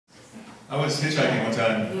I was hitchhiking one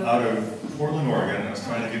time out of Portland, Oregon. I was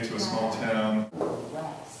trying to get to a small town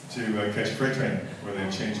to catch a freight train where they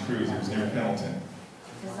changed crews. It was near Pendleton.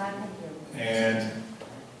 And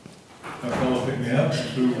a fellow picked me up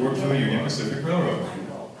who worked for the Union Pacific Railroad.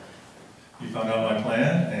 He found out my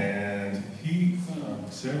plan and he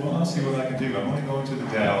said, well, I'll see what I can do. I'm only going to the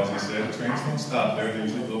Dalles, he said. Trains don't stop there. They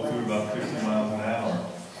usually go through about 50 miles an hour.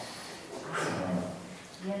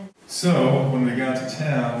 So when we got to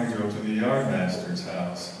town, we drove to the yardmaster's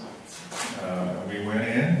house. We went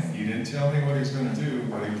in. He didn't tell me what he was going to do,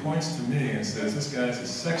 but he points to me and says, this guy's a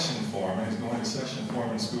section foreman. He's going to section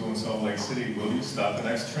foreman school in Salt Lake City. Will you stop the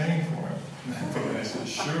next train for him? And I said,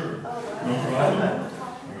 sure, no problem.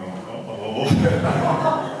 I'm going, oh.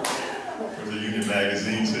 There's a Union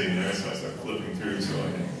magazine sitting there, so I started flipping through so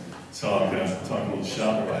I can talk a little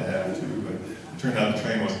shop if I have to. But it turned out the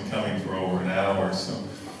train wasn't coming for over an hour, so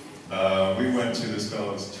we went to this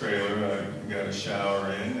fellow's trailer. We got a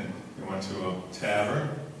shower in, and we went to a tavern,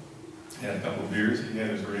 had a couple of beers. He had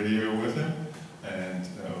his radio with him, and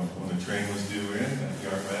when the train was due in, the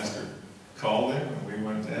yardmaster called him, and we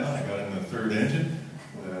went down. I got in the third engine.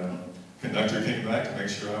 The conductor came back to make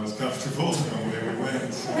sure I was comfortable, and away we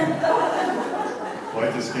went. So,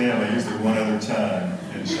 quite the scam. I used it one other time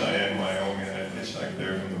in Cheyenne, Wyoming. I hitchhiked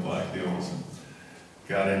there from the Black Hills. And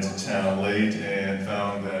got into town late and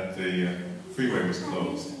found that the freeway was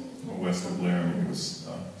closed west of Laramie. It was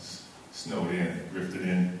snowed in, drifted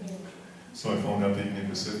in. So I phoned up the Union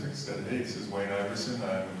Pacific, said, hey, this is Wayne Iverson.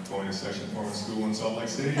 I'm going to section foreman school in Salt Lake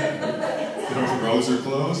City. The roads are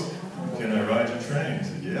closed. Can I ride your train? He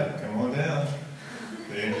said, yeah, come on down.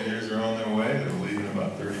 The engineers are on their way. They'll leave in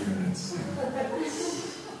about 30 minutes.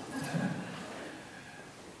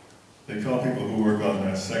 They call people who work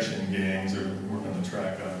on section gangs or work on the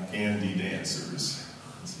track Gandhi dancers.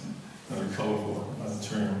 It's another colorful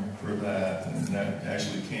term for that, and that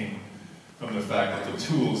actually came from the fact that the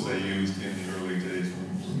tools they used in the early days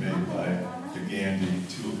were made by the Gandhi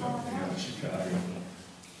tool company out of Chicago.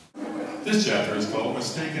 This chapter is called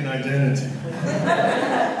Mistaken Identity.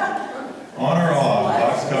 On or off,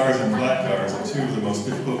 boxcars and flat cars are two of the most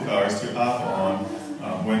difficult cars to hop on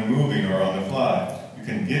when moving or on the fly. You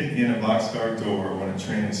can get in a boxcar door when a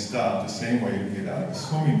train is stopped the same way you get out of a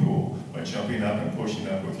swimming pool, by jumping up and pushing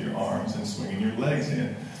up with your arms and swinging your legs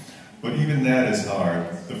in. But even that is hard.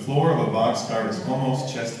 The floor of a boxcar is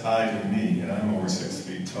almost chest high to me, and I'm over 6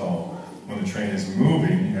 feet tall. When the train is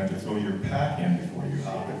moving, you have to throw your pack in before you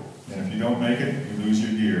hop it. And if you don't make it, you lose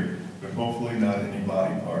your gear, but hopefully not any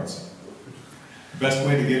body parts. The best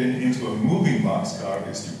way to get into a moving boxcar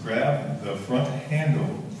is to grab the front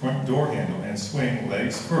door handle, and swing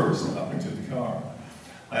legs first up into the car.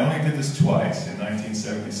 I only did this twice, in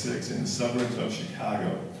 1976 in the suburbs of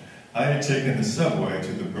Chicago. I had taken the subway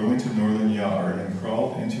to the Burlington Northern Yard and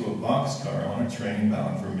crawled into a boxcar on a train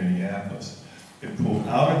bound for Minneapolis. It pulled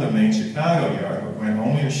out of the main Chicago yard, but went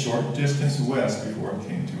only a short distance west before it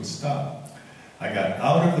came to a stop. I got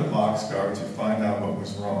out of the boxcar to find out what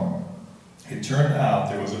was wrong. It turned out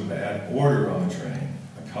there was a bad order on the train.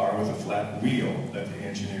 Car with a flat wheel that the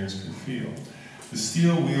engineers could feel. The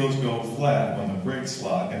steel wheels go flat when the brakes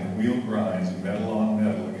lock and the wheel grinds metal on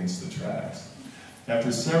metal against the tracks. After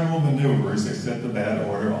several maneuvers, they set the bad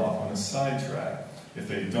order off on a side track. If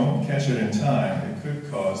they don't catch it in time, it could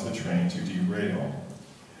cause the train to derail.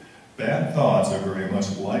 Bad thoughts are very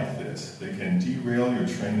much like this. They can derail your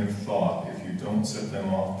train of thought if you don't set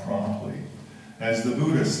them off promptly. As the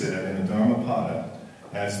Buddha said in the Dharmapada,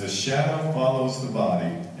 as the shadow follows the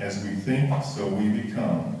body, as we think, so we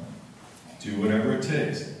become. Do whatever it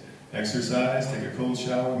takes. Exercise, take a cold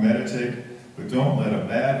shower, meditate, but don't let a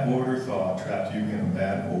bad order thought trap you in a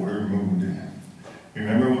bad order mood.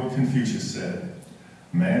 Remember what Confucius said,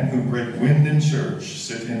 man who break wind in church,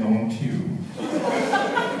 sit in own pew.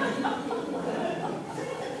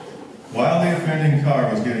 While the offending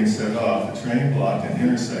car was getting set off, the train blocked an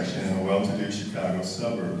intersection in a well-to-do Chicago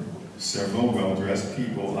suburb. Several well-dressed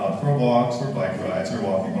people out for walks or bike rides or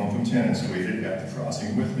walking home from tennis waited at the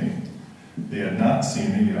crossing with me. They had not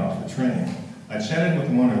seen me get off the train. I chatted with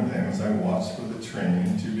one of them as I watched for the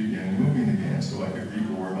train to begin moving again so I could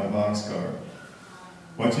reboard my boxcar.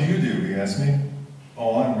 What do you do? He asked me.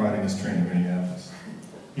 Oh, I'm riding this train to Minneapolis.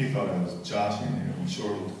 He thought I was joshing him and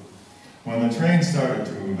chortled. When the train started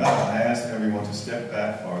to move out, I asked everyone to step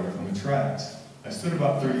back farther from the tracks. I stood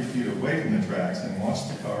about 30 feet away from the tracks and watched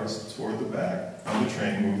the cars toward the back of the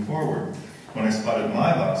train move forward. When I spotted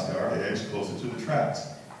my boxcar, I edged closer to the tracks.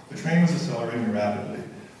 The train was accelerating rapidly.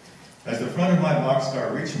 As the front of my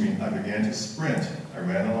boxcar reached me, I began to sprint. I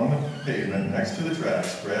ran along the pavement next to the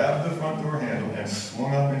tracks, grabbed the front door handle, and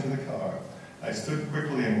swung up into the car. I stood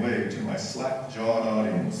quickly and waved to my slack-jawed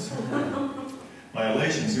audience. My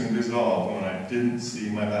elation soon dissolved when I didn't see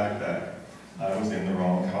my backpack. I was in the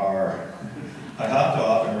wrong car. I hopped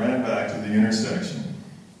off and ran back to the intersection.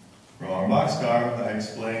 Wrong boxcar, I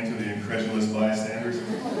explained to the incredulous bystanders.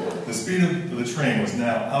 The speed of the train was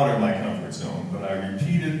now out of my comfort zone, but I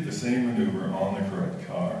repeated the same maneuver on the correct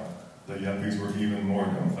car. The yuppies were even more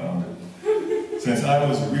dumbfounded. Since I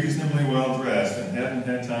was reasonably well dressed and hadn't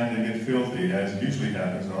had time to get filthy, as usually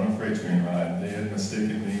happens on a freight train ride, they had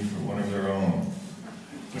mistaken me for one of their own.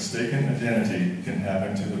 Mistaken identity can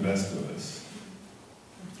happen to the best of us.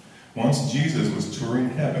 Once Jesus was touring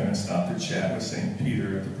heaven and stopped to chat with St.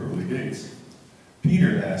 Peter at the pearly gates.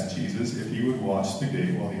 Peter asked Jesus if he would watch the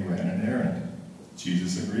gate while he ran an errand.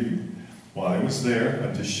 Jesus agreed. While he was there,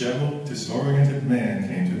 a disheveled, disoriented man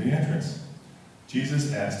came to the entrance.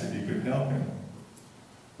 Jesus asked if he could help him.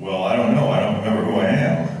 Well, I don't know. I don't remember who I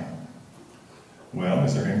am. Well,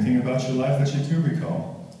 is there anything about your life that you do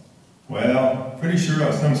recall? Well, pretty sure I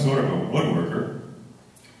was some sort of a woodworker.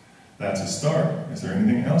 That's a start. Is there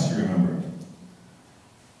anything else you remember?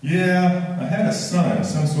 Yeah, I had a son in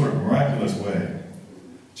some sort of miraculous way.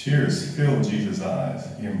 Tears filled Jesus' eyes.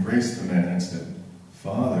 He embraced the man and said,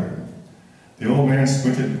 Father. The old man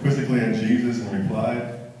squinted quizzically at Jesus and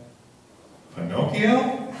replied,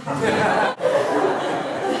 Pinocchio?